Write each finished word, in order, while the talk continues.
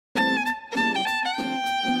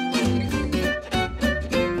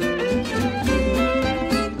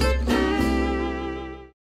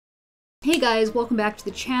guys, welcome back to the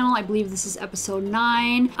channel. I believe this is episode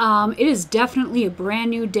 9. It is definitely a brand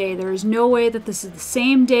new day. There is no way that this is the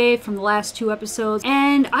same day from the last 2 episodes,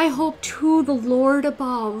 and I hope to the Lord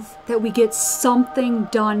above that we get something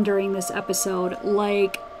done during this episode,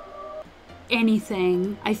 like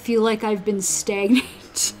anything. I feel like I've been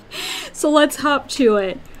stagnant. So let's hop to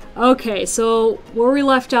it. Okay, so where we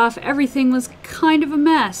left off, everything was kind of a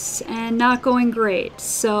mess and not going great.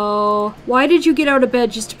 So why did you get out of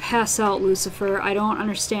bed just to pass out, Lucifer? I don't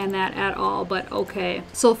understand that at all, but okay.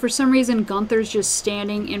 So for some reason, Gunther's just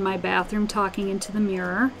standing in my bathroom talking into the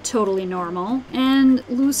mirror. Totally normal. And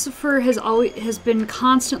Lucifer has been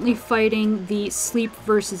constantly fighting the sleep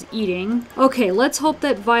versus eating. Okay, let's hope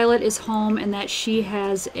that Violet is home and that she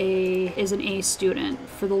is an A student.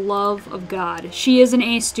 For the love of God. She is an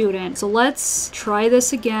A student. So let's try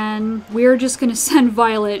this again. We're just gonna send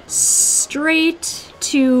Violet straight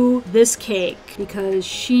to this cake because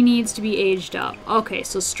she needs to be aged up. Okay,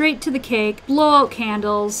 so straight to the cake, blow out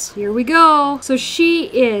candles. Here we go. So she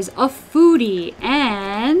is a foodie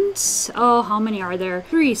and, oh, how many are there?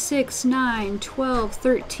 3, 6, 9, 12,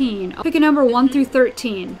 13. Pick a number 1 through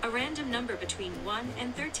 13. A random number between 1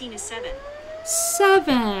 and 13 is 7.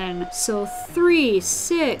 7. So 3,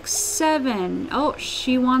 6, 7. Oh,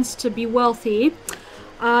 she wants to be wealthy.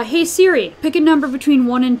 Hey Siri, pick a number between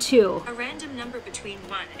 1 and 2. A random number between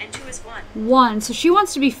 1 and 2 is 1. 1. So she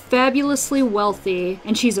wants to be fabulously wealthy,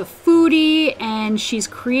 and she's a foodie, and she's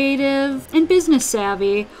creative and business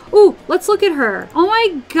savvy. Ooh, let's look at her. Oh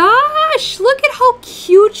my gosh, look at how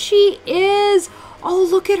cute she is. Oh,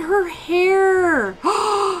 look at her hair.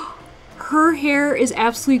 Her hair is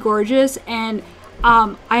absolutely gorgeous, and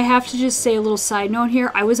I have to just say a little side note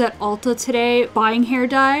here. I was at Ulta today buying hair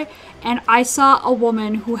dye, and I saw a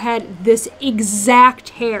woman who had this exact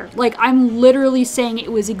hair. Like, I'm literally saying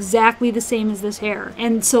it was exactly the same as this hair.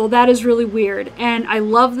 And so that is really weird. And I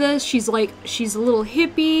love this. She's a little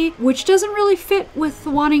hippie, which doesn't really fit with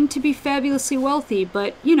wanting to be fabulously wealthy,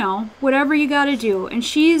 but you know, whatever you gotta do. And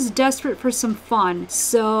she's desperate for some fun.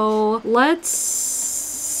 So let's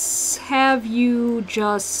have you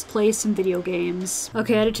just play some video games.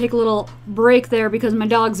 Okay, I had to take a little break there because my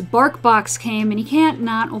dog's bark box came, and he can't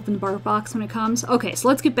not open the bark box when it comes. Okay, so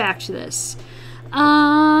let's get back to this.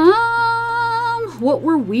 What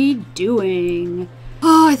were we doing?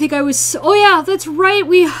 Oh, I think I was, oh yeah, that's right,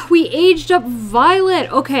 we aged up Violet.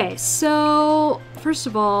 Okay, so first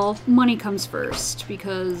of all, money comes first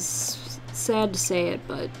because, sad to say it,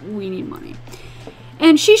 but we need money.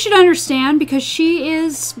 And she should understand because she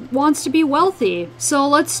wants to be wealthy. So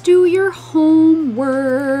let's do your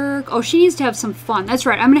homework. Oh, she needs to have some fun. That's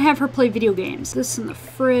right, I'm gonna have her play video games. This in the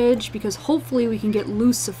fridge because hopefully we can get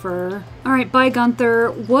Lucifer. All right, bye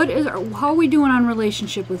Gunther. How are we doing on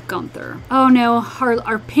relationship with Gunther? Oh no,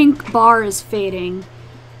 our pink bar is fading.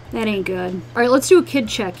 That ain't good. All right, let's do a kid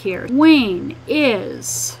check here. Wayne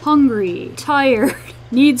is hungry, tired,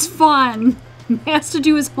 needs fun. Has to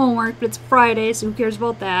do his homework, but it's Friday, so who cares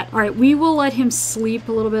about that? All right, we will let him sleep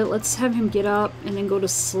a little bit. Let's have him get up and then go to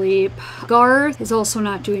sleep. Garth is also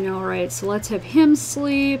not doing all right, so let's have him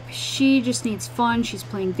sleep. She just needs fun. She's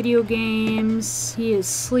playing video games. He is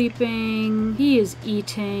sleeping. He is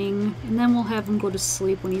eating. And then we'll have him go to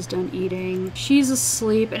sleep when he's done eating. She's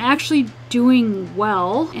asleep and actually doing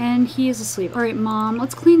well, and he is asleep. All right, Mom,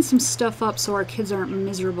 let's clean some stuff up so our kids aren't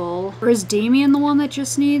miserable. Or is Damien the one that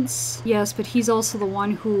just needs? Yes, but he's also the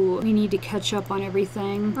one who we need to catch up on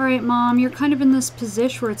everything. All right, Mom, you're kind of in this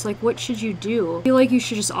position where it's like, what should you do? I feel like you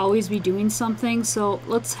should just always be doing something, so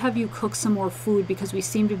let's have you cook some more food because we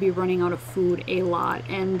seem to be running out of food a lot,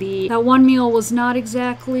 and that one meal was not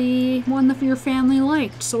exactly one that your family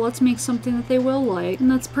liked, so let's make something that they will like, and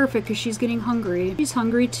that's perfect because she's getting hungry. She's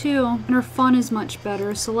hungry too, and her fun is much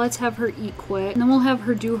better, so let's have her eat quick, and then we'll have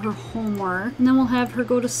her do her homework, and then we'll have her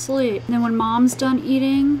go to sleep, and then when Mom's done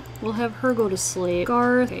eating, we'll have her go to sleep.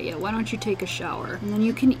 Garth, okay, yeah, why don't you take a shower? And then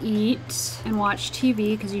you can eat and watch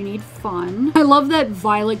TV because you need fun. I love that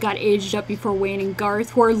Violet got aged up before Wayne and Garth,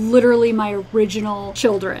 who are literally my original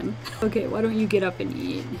children. Okay, why don't you get up and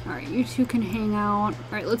eat? All right, you two can hang out.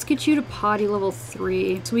 All right, let's get you to potty level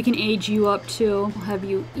 3 so we can age you up too. We'll have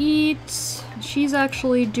you eat. She's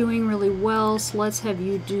actually doing really well, so let's have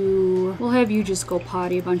you we'll have you just go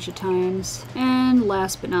potty a bunch of times. And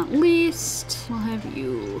last but not least, We'll have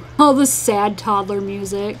you. Oh, the sad toddler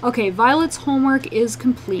music. Okay, Violet's homework is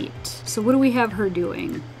complete. So what do we have her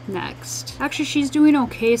doing next? Actually, she's doing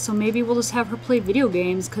okay, so maybe we'll just have her play video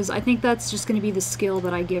games, because I think that's just going to be the skill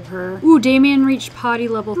that I give her. Ooh, Damien reached potty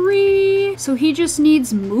level 3, so he just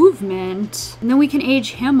needs movement, and then we can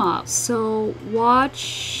age him up. So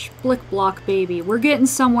watch Blick Block Baby. We're getting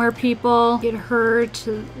somewhere, people. Get her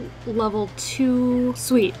to level 2.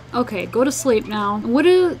 Sweet. Okay, go to sleep now. And what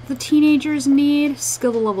do the teenagers need?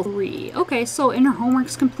 Skill to level 3. Okay, so and her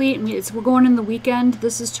homework's complete, and we're going in the weekend.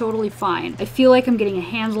 This is totally fine. I feel like I'm getting a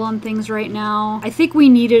handle on things right now. I think we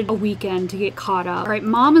needed a weekend to get caught up. All right,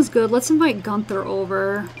 Mom is good. Let's invite Gunther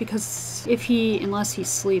over, because unless he's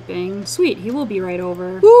sleeping. Sweet, he will be right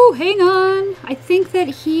over. Ooh, hang on. I think that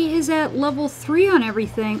he is at level 3 on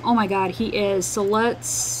everything. Oh my god, he is. So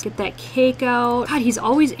let's get that cake out. God, he's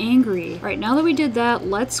always angry. All right, now that we did that,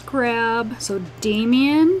 let's grab, so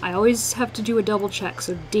Damien, I always have to do a double check.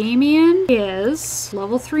 So Damien is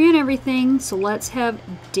level 3 on everything. So let's have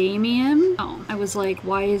Damien. Oh, I was like,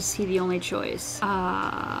 why is he the only choice?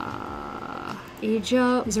 Age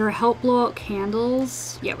up. Is there a help blow out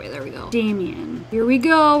candles? Yeah, wait, there we go. Damien. Here we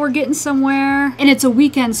go. We're getting somewhere. And it's a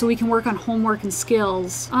weekend, so we can work on homework and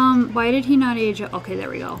skills. Why did he not age up? Okay, there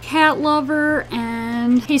we go. Cat lover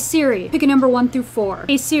and hey Siri, pick a number 1 through 4.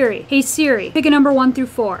 Hey Siri, pick a number 1 through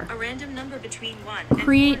 4. A random number between 1 and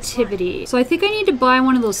Creativity. So I think I need to buy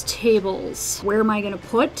one of those tables. Where am I gonna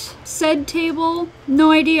put said table?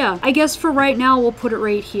 No idea. I guess for right now, we'll put it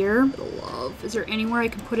right here. Love. Is there anywhere I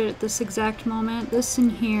can put it at this exact moment? This in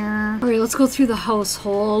here. All right, let's go through the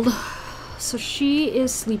household. So she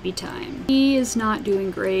is sleepy time. He is not doing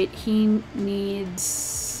great. He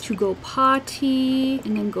needs to go potty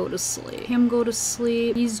and then go to sleep. Him go to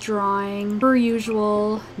sleep. He's drawing. Per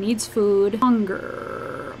usual. Needs food.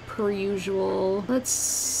 Hunger. Per usual.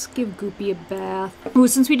 Let's give Goopy a bath. Ooh,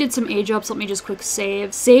 since we did some age ups, let me just quick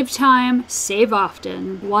save. Save time, save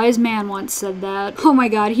often. Wise man once said that. Oh my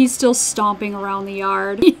god, he's still stomping around the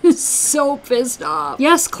yard. He is so pissed off.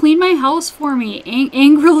 Yes, clean my house for me.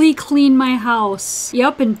 Angrily clean my house.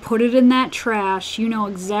 Yep, and put it in that trash. You know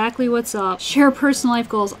exactly what's up. Share personal life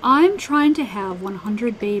goals. I'm trying to have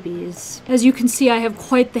 100 babies. As you can see, I have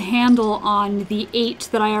quite the handle on the 8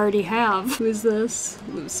 that I already have. Who is this?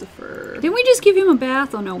 Lucifer. Didn't we just give him a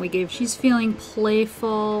bath? Oh no, she's feeling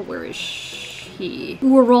playful. Where is she?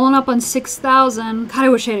 Ooh, we're rolling up on 6,000. God, I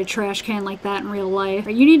wish I had a trash can like that in real life.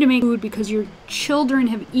 You need to make food because your children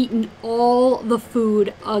have eaten all the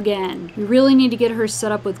food again. We really need to get her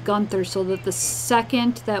set up with Gunther so that the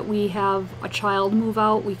second that we have a child move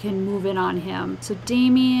out, we can move in on him. So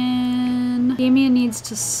Damien needs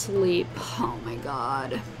to sleep. Oh my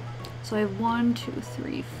god. So I have 1, 2,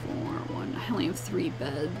 3, 4, 1. I only have 3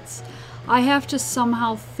 beds. I have to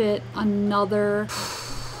somehow fit another.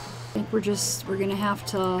 I think we're gonna have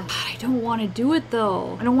to. I don't want to do it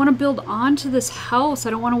though. I don't want to build onto this house.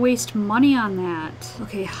 I don't want to waste money on that.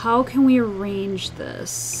 Okay, how can we arrange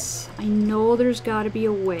this? I know there's got to be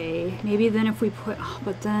a way. Maybe then if we put,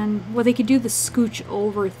 but then, well, they could do the scooch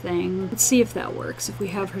over thing. Let's see if that works, if we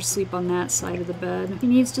have her sleep on that side of the bed. He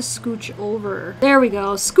needs to scooch over. There we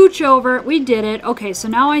go, scooch over. We did it. Okay, so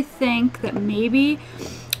now I think that maybe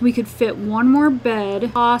we could fit one more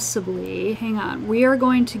bed, possibly. Hang on, we are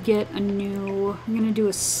going to get a new, I'm gonna do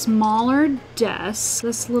a smaller desk.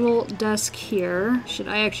 This little desk here.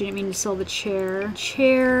 I actually didn't mean to sell the chair.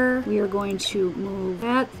 Chair, we are going to move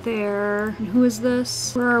that there. And who is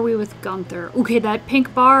this? Where are we with Gunther? Okay, that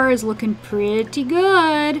pink bar is looking pretty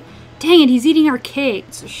good. Dang it, he's eating our cake.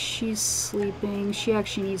 So she's sleeping. She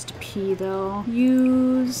actually needs to pee though.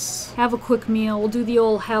 Use, have a quick meal. We'll do the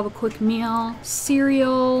old have a quick meal.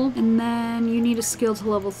 Cereal. And then you need a skill to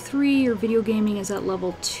level 3. Your video gaming is at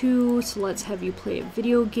level 2. So let's have you play a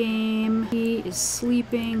video game. He is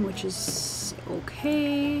sleeping, which is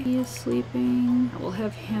okay. He is sleeping. We'll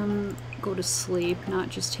have him go to sleep, not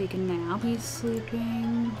just take a nap. He's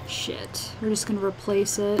sleeping. Shit. We're just gonna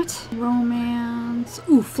replace it. What? Romance.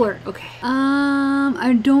 Ooh, flirt. Okay.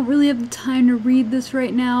 I don't really have the time to read this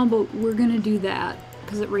right now, but we're gonna do that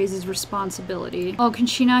because it raises responsibility. Oh, can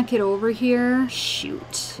she not get over here?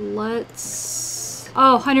 Shoot. Let's...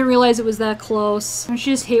 Oh, I didn't realize it was that close. Don't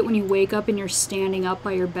you just hate when you wake up and you're standing up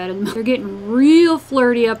by your bed and they're getting real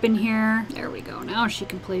flirty up in here? There we go. Now she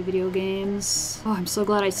can play video games. Oh, I'm so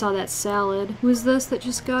glad I saw that salad. Who is this that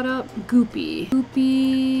just got up? Goopy.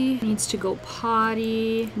 Goopy needs to go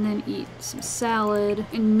potty and then eat some salad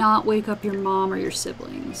and not wake up your mom or your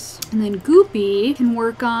siblings. And then Goopy can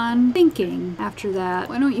work on thinking after that.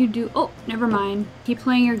 Why don't you do... Oh, never mind. Keep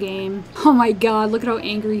playing your game. Oh my god, look at how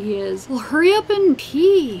angry he is. Well, hurry up and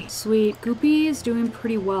P. Sweet. Goopy is doing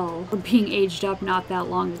pretty well for being aged up not that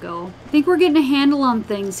long ago. I think we're getting a handle on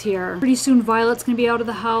things here. Pretty soon Violet's gonna be out of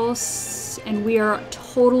the house and we are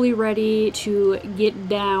totally ready to get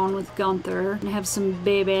down with Gunther and have some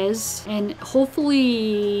babies. And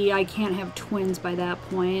hopefully I can't have twins by that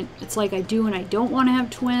point. It's like I do and I don't want to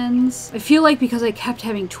have twins. I feel like because I kept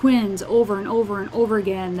having twins over and over and over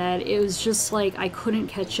again that it was just like I couldn't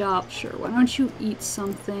catch up. Sure, why don't you eat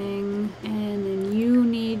something and then you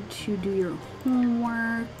need to do your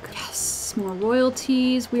homework. Yes, more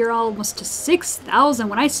royalties. We are almost to 6,000.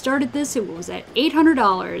 When I started this, it was at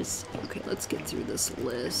 $800. Okay, let's get through this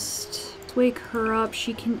list. Let's wake her up.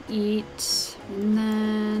 She can eat. And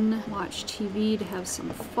then watch TV to have some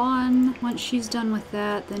fun. Once she's done with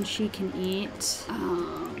that, then she can eat.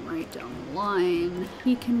 Right down the line.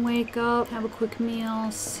 He can wake up, have a quick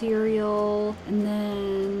meal, cereal, and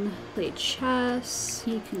then play chess.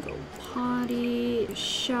 He can go potty,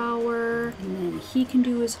 shower, and then he can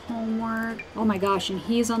do his homework. Oh my gosh, and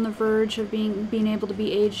he's on the verge of being able to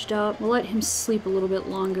be aged up. We'll let him sleep a little bit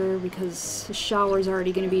longer because the shower's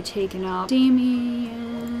already going to be taken up.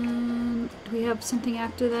 Damien. Do we have something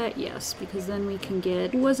after that? Yes, because then we can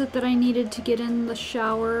get... Who was it that I needed to get in the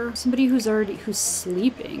shower? Somebody who's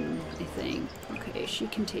sleeping, I think. Okay, she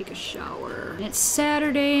can take a shower. And it's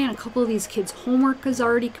Saturday, and a couple of these kids' homework is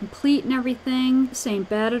already complete and everything. This ain't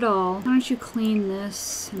bad at all. Why don't you clean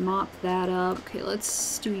this and mop that up? Okay,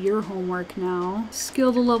 let's do your homework now.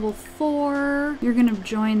 Skill to level 4. You're gonna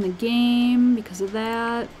join the game because of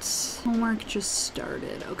that. Homework just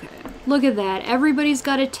started. Okay. Look at that. Everybody's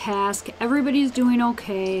got a task. Everybody's doing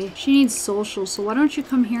okay. She needs social, so why don't you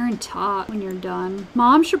come here and talk when you're done?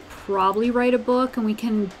 Mom should probably write a book, and we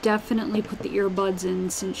can definitely put the earbuds in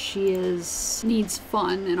since she needs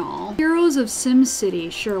fun and all. Heroes of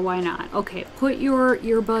SimCity. Sure, why not? Okay, put your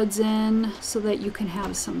earbuds in so that you can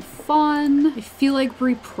have some fun. I feel like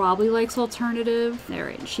Brie probably likes alternative.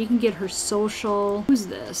 Alright, she can get her social. Who's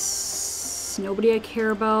this? Nobody I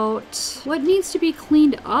care about. What needs to be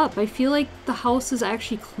cleaned up? I feel like the house is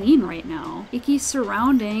actually clean right now. Icky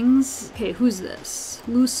surroundings. Okay, who's this?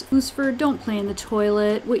 Lucifer, don't play in the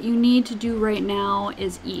toilet. What you need to do right now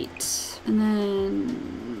is eat. And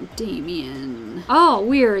then Damien. Oh,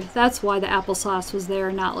 weird. That's why the applesauce was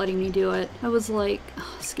there, not letting me do it. I was like,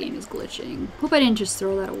 oh, this game is glitching. Hope I didn't just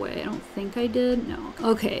throw that away. I don't think I did. No.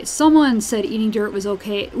 Okay, someone said eating dirt was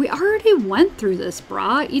okay. We already went through this,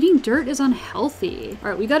 brah. Eating dirt is unhealthy. All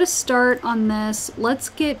right, we got to start on this. Let's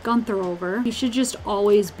get Gunther over. He should just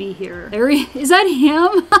always be here. There he is. That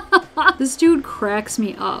him? This dude cracks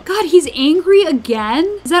me up. God, he's angry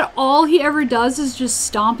again? Is that all he ever does is just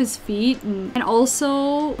stomp his feet? And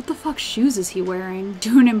also, what the fuck shoes is he wearing?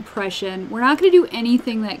 Do an impression. We're not gonna do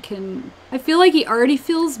anything that can... I feel like he already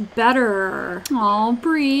feels better. Aw,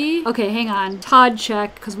 Brie. Okay, hang on. Todd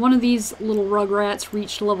check, because one of these little rugrats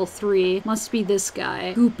reached level 3. Must be this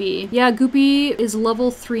guy. Goopy. Yeah, Goopy is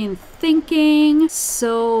level 3 in thinking.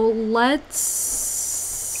 So let's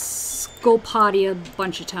go potty a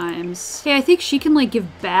bunch of times. Hey, I think she can like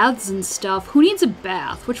give baths and stuff. Who needs a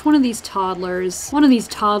bath? Which one of these toddlers? One of these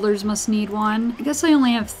toddlers must need one. I guess I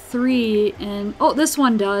only have 3 and... Oh, this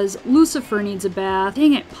one does. Lucifer needs a bath.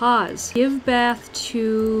 Dang it, pause. Give bath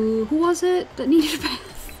to... Who was it that needed a bath?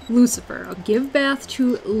 Lucifer. I'll give bath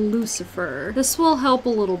to Lucifer. This will help a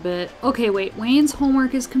little bit. Okay, wait. Wayne's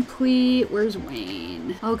homework is complete. Where's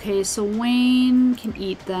Wayne? Okay, so Wayne can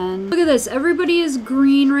eat then. Look at this. Everybody is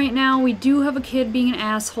green right now. We do have a kid being an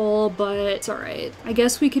asshole, but it's alright. I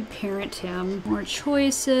guess we could parent him. More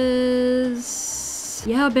choices.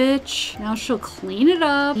 Yeah, bitch. Now she'll clean it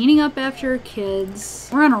up. Cleaning up after her kids.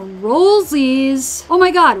 We're on a rollsies. Oh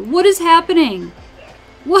my god. What is happening?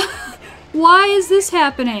 What? Why is this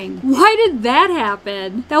happening? Why did that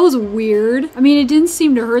happen? That was weird. I mean, it didn't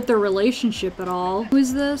seem to hurt their relationship at all. Who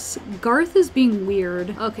is this? Garth is being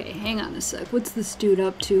weird. Okay, hang on a sec. What's this dude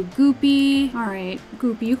up to? Goopy. All right,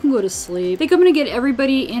 Goopy, you can go to sleep. I think I'm gonna get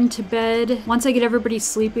everybody into bed. Once I get everybody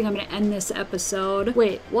sleeping, I'm gonna end this episode.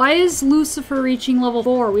 Wait, why is Lucifer reaching level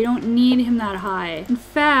 4? We don't need him that high. In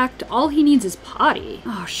fact, all he needs is potty.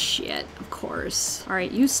 Oh, shit. Of course. All right,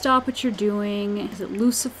 you stop what you're doing. Is it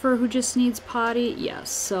Lucifer who just needs potty?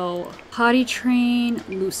 Yes, so potty train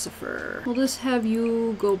Lucifer. We'll just have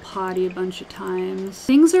you go potty a bunch of times.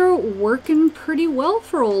 Things are working pretty well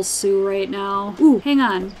for old Sue right now. Ooh, hang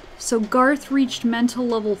on. So Garth reached mental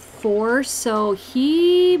level 4, so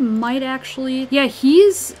he might actually, yeah,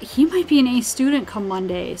 he might be an A student come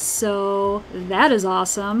Monday, so that is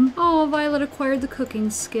awesome. Oh, Violet acquired the cooking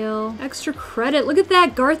skill. Extra credit, look at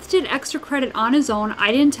that. Garth did extra credit on his own.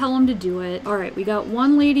 I didn't tell him to do it. All right, we got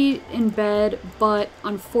one lady in bed, but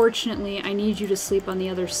unfortunately, I need you to sleep on the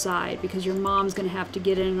other side because your mom's gonna have to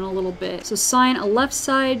get in a little bit. So assign a left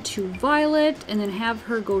side to Violet and then have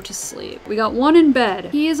her go to sleep. We got one in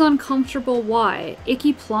bed. He is uncomfortable. Why?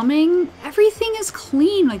 Icky plumbing? Everything is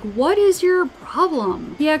clean. Like, what is your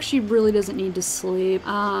problem? He actually really doesn't need to sleep.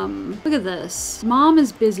 Look at this. Mom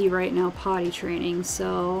is busy right now potty training,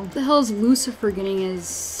 so what the hell is Lucifer getting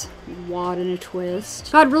his wad in a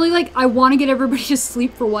twist? God, really, like, I want to get everybody to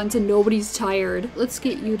sleep for once and nobody's tired. Let's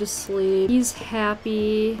get you to sleep. He's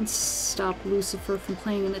happy. Let's stop Lucifer from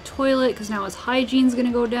playing in the toilet because now his hygiene's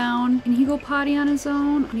gonna go down. Can he go potty on his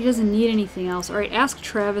own? He doesn't need anything else. All right, ask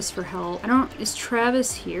Travis for help. Is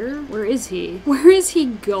Travis here? Where is he? Where is he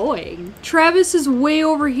going? Travis is way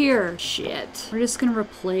over here. Shit. We're just gonna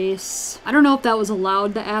replace. I don't know if that was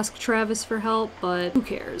allowed to ask Travis for help, but who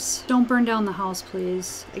cares? Don't burn down the house,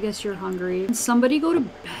 please. I guess you're hungry. Can somebody go to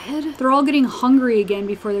bed? They're all getting hungry again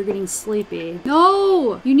before they're getting sleepy.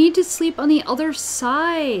 No! You need to sleep on the other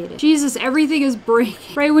side. Jesus, everything is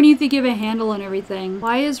breaking. Right when you think you have a handle on everything.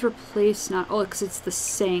 Why is replace not? Oh, because it's the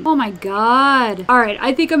sink. Oh my god. All right,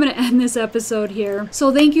 I think I'm gonna end this episode here.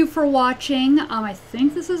 So thank you for watching. I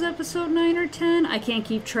think this is episode 9 or 10. I can't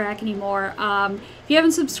keep track anymore. If you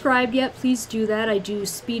haven't subscribed yet, please do that. I do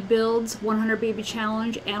speed builds, 100 baby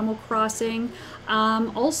challenge, Animal Crossing.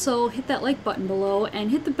 Also, hit that like button below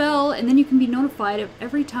and hit the bell, and then you can be notified of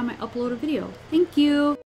every time I upload a video. Thank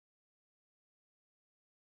you.